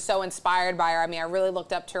 I was just so inspired by her. I mean, I really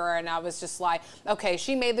looked up to her and I was just like, okay,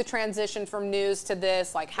 she made the transition from news to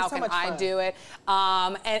this. Like, how can I do it?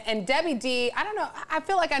 And Debbie D, I don't know, I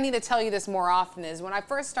feel like I need to tell you this more often, is when I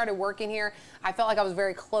first started working here, I felt like I was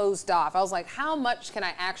very closed off. I was like, how much can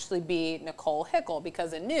I actually be Nicole Hickle?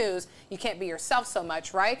 Because in news, you can't be yourself so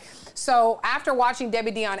much, right? So after watching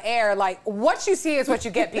Debbie D on air, like, what you see is what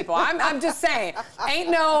you get, people. I'm just saying, ain't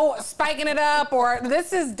no spiking it up, or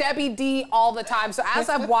this is Debbie D all the time. So as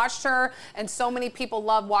I've watched her, and so many people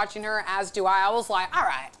love watching her, as do I was like, all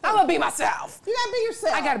right, I'm gonna be myself. You gotta be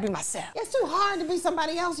yourself. I gotta be myself. It's too hard to be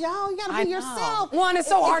somebody else, y'all. You gotta be yourself. Well, and it's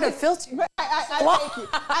so hard to filter. I thank you.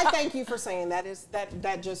 I thank you for saying that.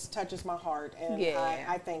 That just touches my heart, and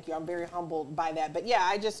I thank you. I'm very humbled by that. But yeah,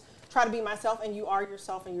 I just try to be myself, and you are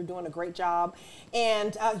yourself, and you're doing a great job.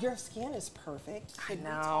 And your skin is perfect. I know. We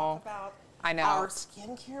talk about our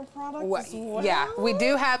skincare products as well? Yeah, we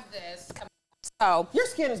do have this. So your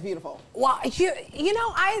skin is beautiful. Well, you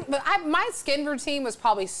know, my skin routine was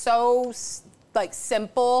probably so like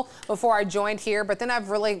simple before I joined here, but then I've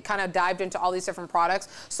really kind of dived into all these different products.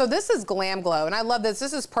 So this is Glam Glow, and I love this.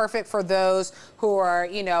 This is perfect for those who are,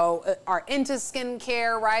 you know, are into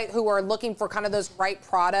skincare, right? Who are looking for kind of those right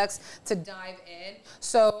products to dive in.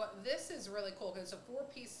 So this is really cool because it's a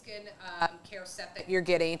 4-piece skin care set that you're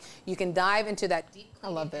getting. You can dive into that deep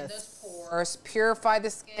cleaning in those pores, purify the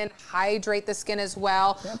skin, hydrate the skin as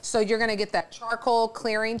well. Yep. So you're going to get that charcoal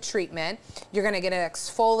clearing treatment. You're going to get an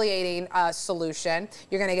exfoliating solution.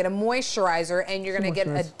 You're going to get a moisturizer, and you're going to get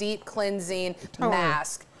a deep cleansing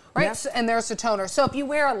mask. Right? Yep. So, and there's the toner. So if you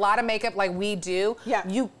wear a lot of makeup like we do,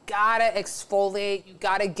 you gotta exfoliate, you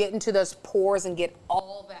gotta get into those pores and get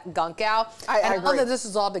all that gunk out. I love that this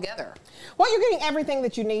is all together. Well, you're getting everything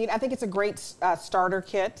that you need. I think it's a great starter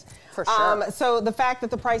kit. For sure. So the fact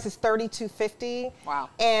that the price is $32.50. Wow.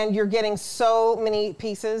 And you're getting so many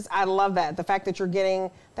pieces, I love that. The fact that you're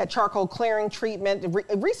getting that charcoal clearing treatment,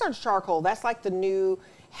 research charcoal, that's like the new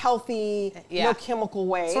healthy, no chemical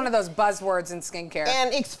way. It's one of those buzzwords in skincare.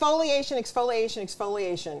 And exfoliation, exfoliation,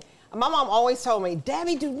 exfoliation. My mom always told me,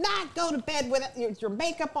 Debbie, do not go to bed with your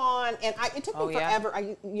makeup on. And it took me forever.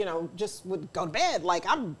 I, just would go to bed like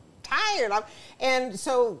I'm tired. And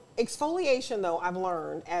so exfoliation, though, I've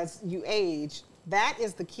learned as you age, that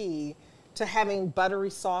is the key to having buttery,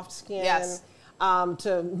 soft skin. Yes.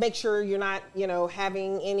 To make sure you're not,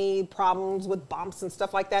 having any problems with bumps and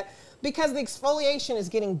stuff like that. Because the exfoliation is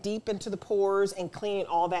getting deep into the pores and cleaning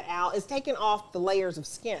all that out. It's taking off the layers of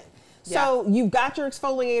skin. So you've got your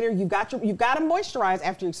exfoliator, you've got to moisturize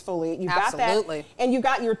after you exfoliate. You've got that, and you've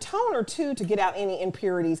got your toner too to get out any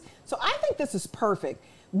impurities. So I think this is perfect.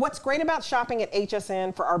 What's great about shopping at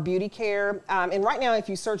HSN for our beauty care, and right now if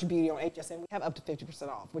you search beauty on HSN, we have up to 50%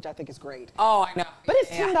 off, which I think is great. Oh, I know. But it's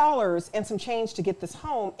 $10 and some change to get this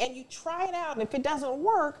home, and you try it out, and if it doesn't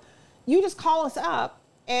work, you just call us up,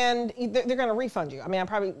 and they're going to refund you. I mean, I'm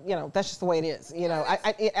probably, that's just the way it is,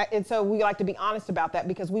 and so we like to be honest about that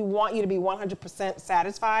because we want you to be 100%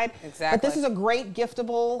 satisfied. Exactly. But this is a great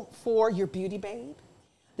giftable for your beauty babe.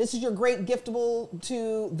 This is your great giftable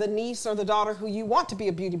to the niece or the daughter who you want to be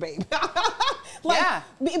a beauty babe.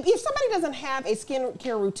 If somebody doesn't have a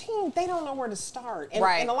skincare routine, they don't know where to start. And,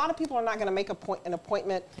 and a lot of people are not going to make an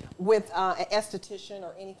appointment with an esthetician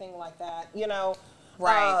or anything like that, the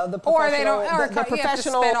professional, or they don't, or the professional, you have to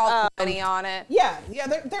spend all the money on it.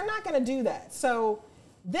 They're not going to do that. So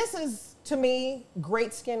this is, to me,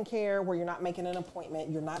 great skincare where you're not making an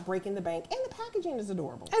appointment, you're not breaking the bank, and the packaging is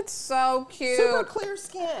adorable. It's so cute. Super clear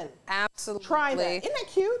skin. Absolutely. Try that. Isn't that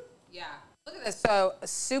cute? Yeah. Look at this. So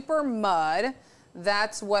Super Mud,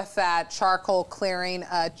 that's what that charcoal clearing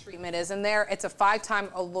treatment is in there. It's a 5-time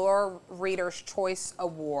Allure Reader's Choice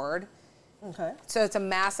Award. Okay. So it's a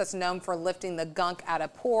mask that's known for lifting the gunk out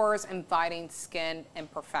of pores and fighting skin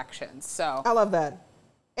imperfections. So I love that.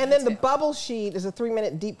 And then the bubble sheet is a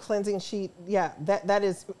 3-minute deep cleansing sheet. Yeah, that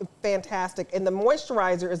is fantastic. And the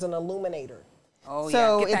moisturizer is an illuminator. Oh,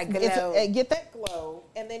 so yeah, get that glow. Get that glow.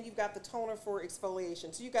 And then you've got the toner for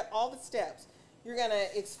exfoliation. So you've got all the steps. You're going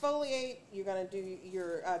to exfoliate, you're going to do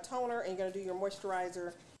your toner, and you're going to do your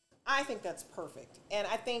moisturizer. I think that's perfect. And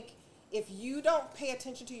I think if you don't pay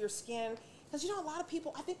attention to your skin, because a lot of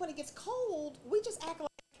people, I think when it gets cold, we just act like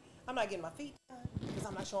I'm not getting my feet done because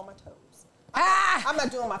I'm not showing my toes. I'm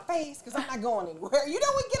not doing my face because I'm not going anywhere. We get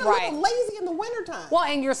a little lazy in the wintertime. Well,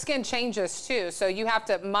 and your skin changes too. So you have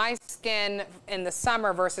to, my skin in the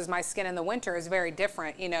summer versus my skin in the winter is very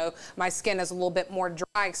different. My skin is a little bit more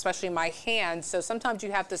dry, especially my hands. So sometimes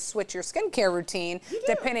you have to switch your skincare routine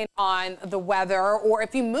depending on the weather or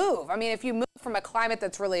if you move. I mean, if you move from a climate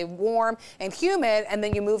that's really warm and humid and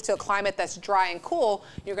then you move to a climate that's dry and cool,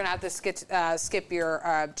 you're going to have to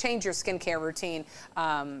change your skincare routine.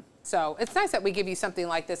 So it's nice that we give you something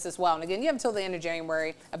like this as well. And again, you have until the end of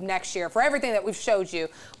January of next year for everything that we've showed you,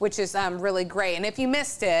 which is really great. And if you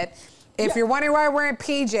missed it, if you're wondering why we're wearing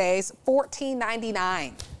PJs,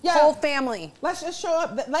 $14.99. Whole family. Let's just show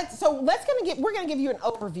up. We're gonna give you an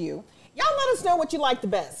overview. Y'all let us know what you like the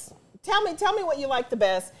best. Tell me what you like the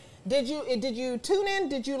best. Did you tune in?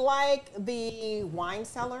 Did you like the wine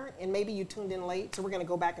cellar? And maybe you tuned in late, so we're gonna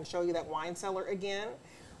go back and show you that wine cellar again.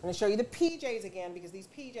 I'm going to show you the PJs again because these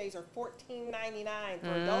PJs are $14.99 for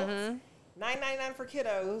adults, $9.99 for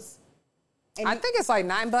kiddos. And I think it's like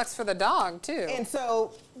 $9 for the dog too. And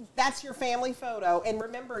so that's your family photo. And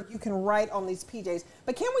remember, you can write on these PJs.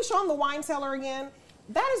 But can we show them the wine cellar again?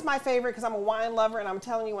 That is my favorite because I'm a wine lover, and I'm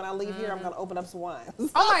telling you, when I leave here, I'm going to open up some wine.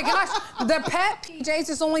 Oh my gosh, the pet PJs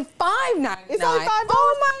is only $5.99. It's only $5.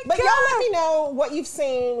 Oh my But God. y'all let me know what you've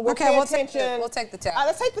seen. We'll pay attention. We'll take the tablet.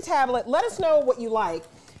 Let's take the tablet. Let us know what you like.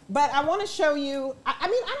 But I want to show you, I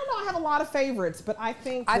don't know, I have a lot of favorites, but I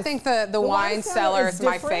think the wine cellar is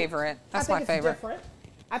my favorite. That's my favorite. Different.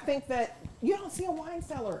 I think that you don't see a wine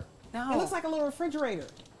cellar. No. It looks like a little refrigerator.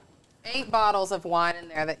 8 bottles of wine in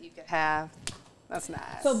there that you could have. That's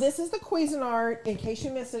nice. So this is the Cuisinart. In case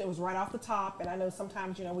you missed it, it was right off the top. And I know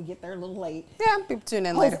sometimes, we get there a little late. Yeah, people tune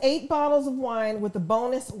in later. 8 bottles of wine with the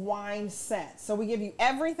bonus wine set. So we give you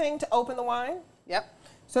everything to open the wine. Yep.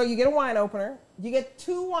 So you get a wine opener, you get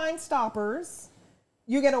 2 wine stoppers,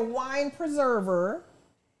 you get a wine preserver,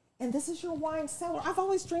 and this is your wine cellar. I've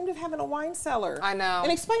always dreamed of having a wine cellar. I know. And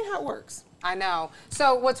explain how it works. I know.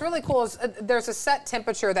 So what's really cool is there's a set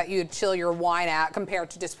temperature that you'd chill your wine at compared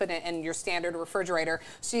to just putting it in your standard refrigerator.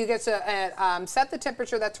 So you get to set the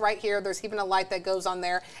temperature that's right here. There's even a light that goes on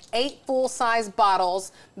there. 8 full-size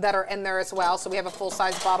bottles that are in there as well. So we have a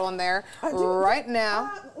full-size bottle in there right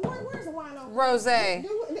now. Where's the wine opener? Rosé.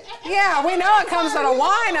 Yeah, we know it comes with a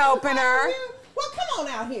wine opener. Well, come on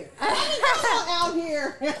out here. Come on out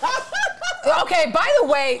here. Okay, by the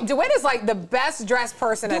way, DeWitt is like the best dressed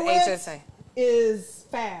person at HSA. Is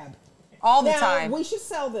fab. All the time. We should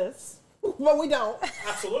sell this, but we don't.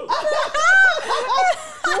 Absolutely.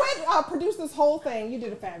 Duet produced this whole thing. You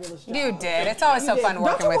did a fabulous job. You did. It's always so fun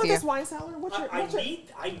working with you. Don't you want this wine cellar?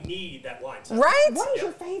 I need that wine cellar. Right? What is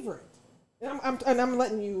your favorite? And I'm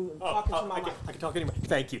letting you talk into my mic. I can talk anymore.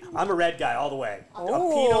 Thank you. I'm a red guy all the way. A Pinot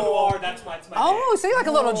Noir, that's my Oh, so you like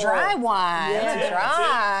a little dry wine. Yeah.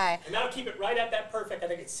 Dry. And that'll keep it right at that perfect. I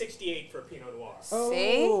think it's 68 for a Pinot Noir.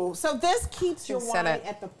 See? So this keeps your wine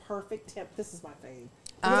at the perfect temp. This is my fave.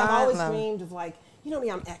 Because I've always dreamed of like, you know me,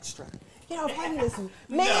 I'm extra. You know, having this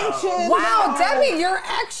mansion. Wow, Debbie, you're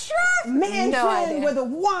extra? Mansion with a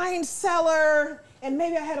wine cellar. And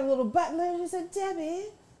maybe I had a little butler who said, Debbie,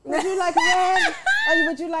 would you like red? Or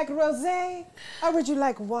would you like rosé? Or would you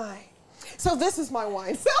like wine? So this is my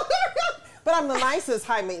wine cellar. But I'm the nicest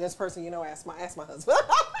high maintenance person, you know, ask my husband.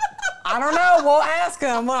 I don't know. We'll ask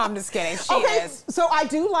him. Well, I'm just kidding. She is. So I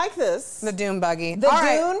do like this. The dune buggy. The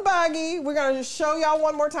dune buggy. We're going to just show y'all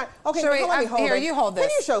one more time. Okay, let me hold here, it. you hold this.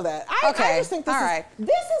 Can you show that? I just think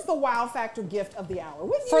this is the wow factor gift of the hour.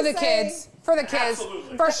 For the kids. For the kids,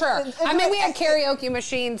 Absolutely. for sure. I mean, we had karaoke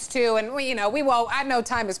machines too, and we won't. I know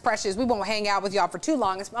time is precious. We won't hang out with y'all for too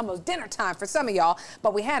long. It's almost dinner time for some of y'all,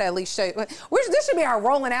 but we had to at least show you. This should be our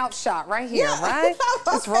rolling out shot right here, right?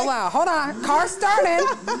 Just roll out. Hold on, car started.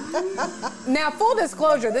 Now, full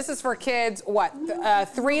disclosure, this is for kids. What,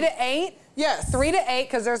 3 to 8? Yes. 3 to 8,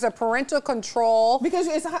 because there's a parental control. Because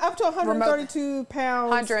it's up to 132 pounds.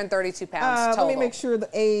 132 pounds total. Let me make sure the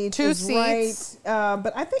age 2 is seats. right.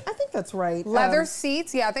 But I think that's right. Leather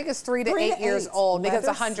seats, yeah, I think it's 3 to 8 years old because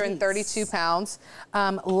 132 pounds.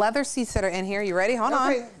 Leather seats that are in here. You ready? Hold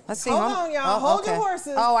on. Let's see. Hold on, y'all. Hold your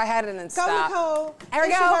horses. Oh, I had it in stock. Go, Nicole. There we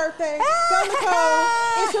it's go. Your birthday. Go, Nicole.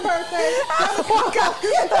 It's your birthday.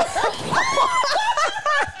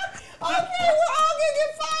 Okay, we're all gonna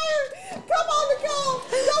get fired. Come on, Nicole.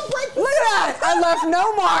 Don't break the Look at that. I left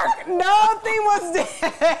no mark. Nothing was there.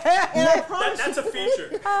 And I promise That's a feature.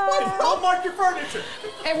 It won't mark your furniture.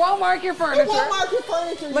 It won't mark your furniture. It won't mark your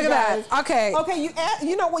furniture. Look at that. Okay. Okay,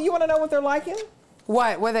 you know what? You want to know what they're liking?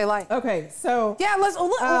 What they like? Okay, so yeah,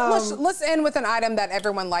 let's end with an item that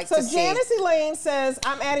everyone likes to see. So Janice Elaine says,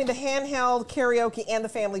 I'm adding the handheld karaoke and the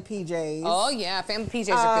family PJs. Oh yeah, family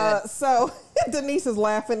PJs are good. So Denise is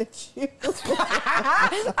laughing at you.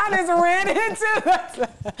 I just ran into that.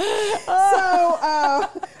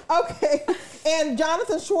 So okay, and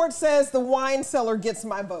Jonathan Schwartz says the wine cellar gets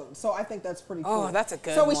my vote. So I think that's pretty cool. Oh, that's a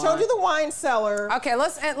good So we showed you the wine cellar. Okay,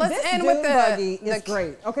 let's end with the buggy is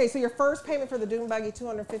great. Okay, so your first payment for the dune buggy,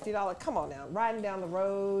 $250. Come on now, riding down the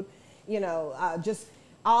road, you know, just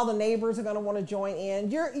all the neighbors are going to want to join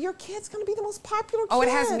in. Your kid's going to be the most popular kid. Oh, it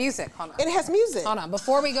has music. Hold on. It has music. Hold on.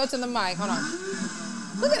 Before we go to the mic, hold on.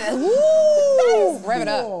 Look at it. Woo! Rev it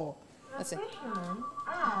up. Let's see.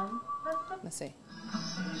 Let's see.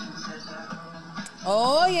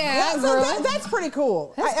 Oh yeah, that's pretty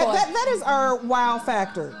cool. That's cool. That is our wow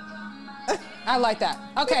factor. I like that.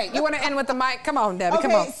 Okay, you want to end with the mic? Come on, Debbie. Okay,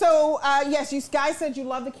 come on. So yes, you guys said you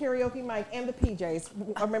love the karaoke mic and the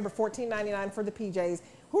PJs. I remember $14.99 for the PJs.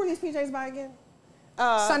 Who are these PJs by again?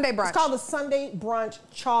 Sunday brunch. It's called the Sunday Brunch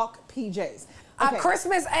Chalk PJs. Okay.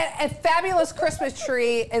 Christmas, a fabulous Christmas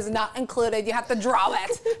tree is not included. You have to draw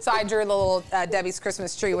it. So I drew a little Debbie's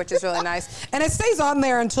Christmas tree, which is really nice, and it stays on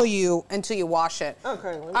there until you wash it.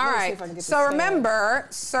 Okay. All right. So remember,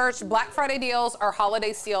 search Black Friday deals or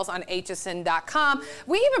holiday steals on hsn.com.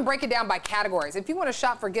 We even break it down by categories. If you want to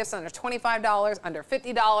shop for gifts under $25, under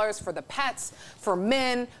 $50, for the pets, for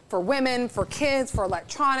men, for women, for kids, for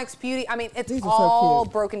electronics, beauty. I mean, it's all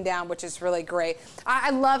broken down, which is really great. I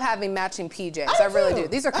love having matching PJs. I really do.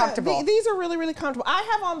 These are comfortable. These are really, really comfortable. I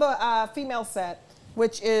have on the female set,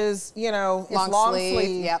 which is, you know, it's long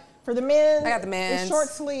sleeve. Yep. For the men, I got the men's. It's short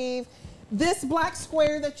sleeve. This black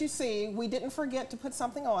square that you see, we didn't forget to put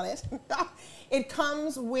something on it. It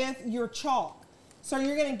comes with your chalk. So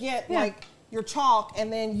you're going to get like your chalk, and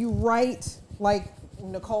then you write like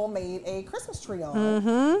Nicole made a Christmas tree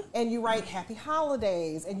on, and you write Happy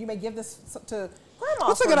Holidays, and you may give this to grandma.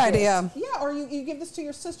 That's a good idea. Yeah, or you give this to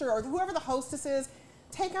your sister or whoever the hostess is.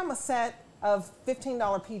 Take them a set of $15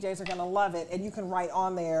 PJs. Are going to love it, and you can write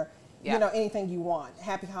on there, you know, anything you want.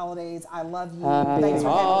 Happy holidays. I love you. Thanks for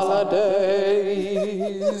holidays.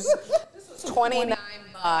 This is $29,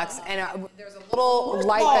 and there's a little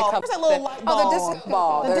light that comes. There's a little light ball. Oh, the disco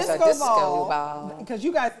ball. There's a disco ball. Because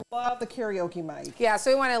you guys love the karaoke mic. Yeah,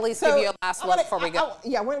 so we want to at least give you a last look before we go.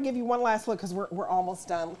 Yeah, we're going to give you one last look because we're almost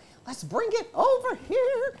done. Let's bring it over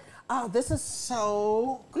here. Oh, this is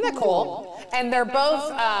so cool. Isn't that cool? And they're both,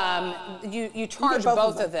 you charge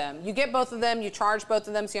both of them. You get both of them, you charge both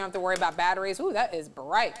of them, so you don't have to worry about batteries. Ooh, that is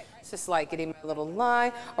bright. It's just like getting my little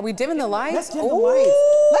light. Are we dimming the lights? Let's dim the lights.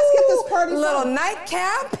 Let's get this party little started.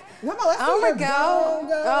 nightcap. Come on, let's we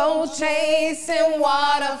go chasing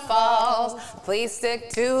waterfalls. Please stick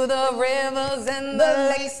to the rivers and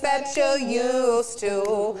the lakes that you're used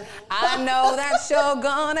to. I know that you're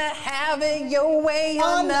gonna have it your way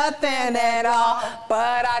or nothing at all,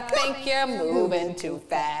 but I think you're moving too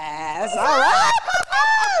fast. All right.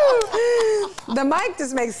 The mic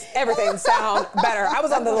just makes everything sound better. I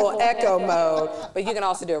was on the little echo mode, but you can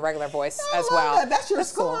also do a regular voice as well. That. That's your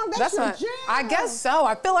song. Cool. That's your jam. I guess so.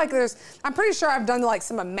 I feel like I'm pretty sure I've done like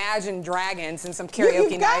some Imagine Dragons and some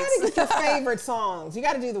karaoke You've nights. got to get your favorite songs. You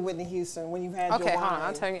got to do the Whitney Houston when you've had your wine. Okay, hold on.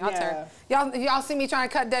 I'll tell you. Yeah. Y'all see me trying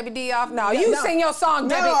to cut Debbie D off? No, you sing your song,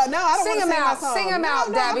 Debbie. No, I don't sing want to them out. my song. Sing them out,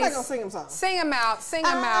 no, Debbie. I'm not gonna sing them songs. Sing them out. Sing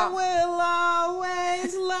them out. I will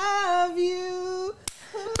always love you.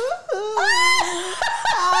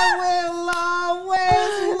 I will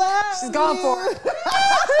always love you. She's going for it.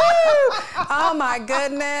 Oh my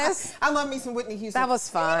goodness. I love me some Whitney Houston. That was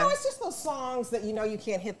fun. And, it's just those songs that you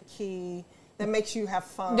can't hit the key, that makes you have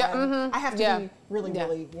fun. Yeah, I have to be really,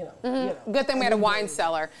 Good thing we had a wine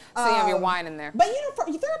cellar, so you have your wine in there. But there are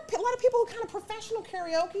a lot of people who kind of professional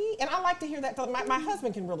karaoke, and I like to hear that. My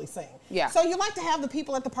husband can really sing. Yeah. So you like to have the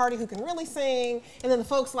people at the party who can really sing, and then the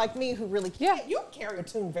folks like me who really can't. Yeah. You carry a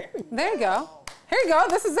tune very well. There you go. Here you go.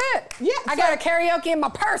 This is it. Yeah. I got a karaoke in my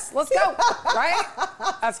purse. Let's go. Right?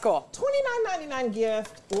 That's cool. $29.99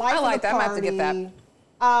 gift. Life I like of the that. I might have to get that.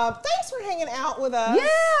 Thanks for hanging out with us.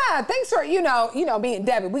 Yeah, thanks for me and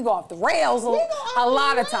Debbie. We go off the rails a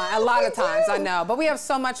lot of times. I know, but we have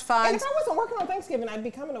so much fun. And if I wasn't working on Thanksgiving, I'd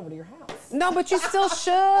be coming over to your house. No, but you still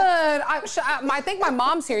should. I think my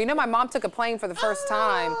mom's here. You know, my mom took a plane for the first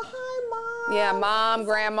time. Hi, Mom. Yeah, Mom,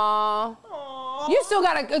 Grandma. You still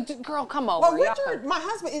got a girl. Come over. Well, Richard, my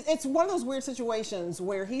husband, it's one of those weird situations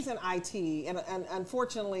where he's in IT, and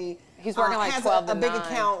unfortunately, he's working like has 12 to a big 9.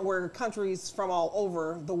 account where countries from all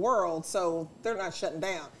over the world, so they're not shutting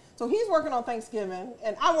down. So he's working on Thanksgiving,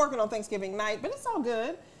 and I'm working on Thanksgiving night, but it's all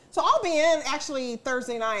good. So I'll be in actually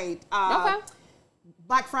Thursday night. Okay.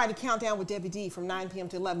 Black Friday countdown with Debbie D from 9 p.m.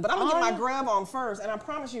 to 11. But I'm gonna get my grub on first, and I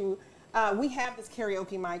promise you, we have this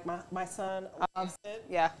karaoke mic. My son loves it.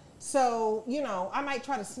 Yeah. So, I might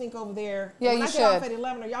try to sneak over there. Yeah, when I should. get off at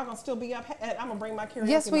 11, are y'all going to still be up? And I'm going to bring my karaoke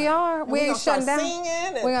Yes, we mic. are. And We ain't shutting down.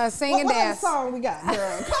 Singing. We're going to sing and dance. What song we got,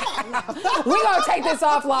 girl? Come on now. We're going to take this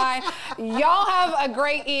offline. Y'all have a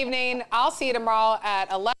great evening. I'll see you tomorrow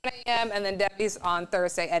at 11 a.m. and then Debbie's on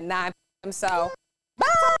Thursday at 9 p.m. So, bye.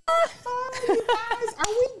 You guys, are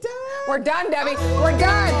we done? We're done, Debbie. We're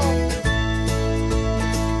done.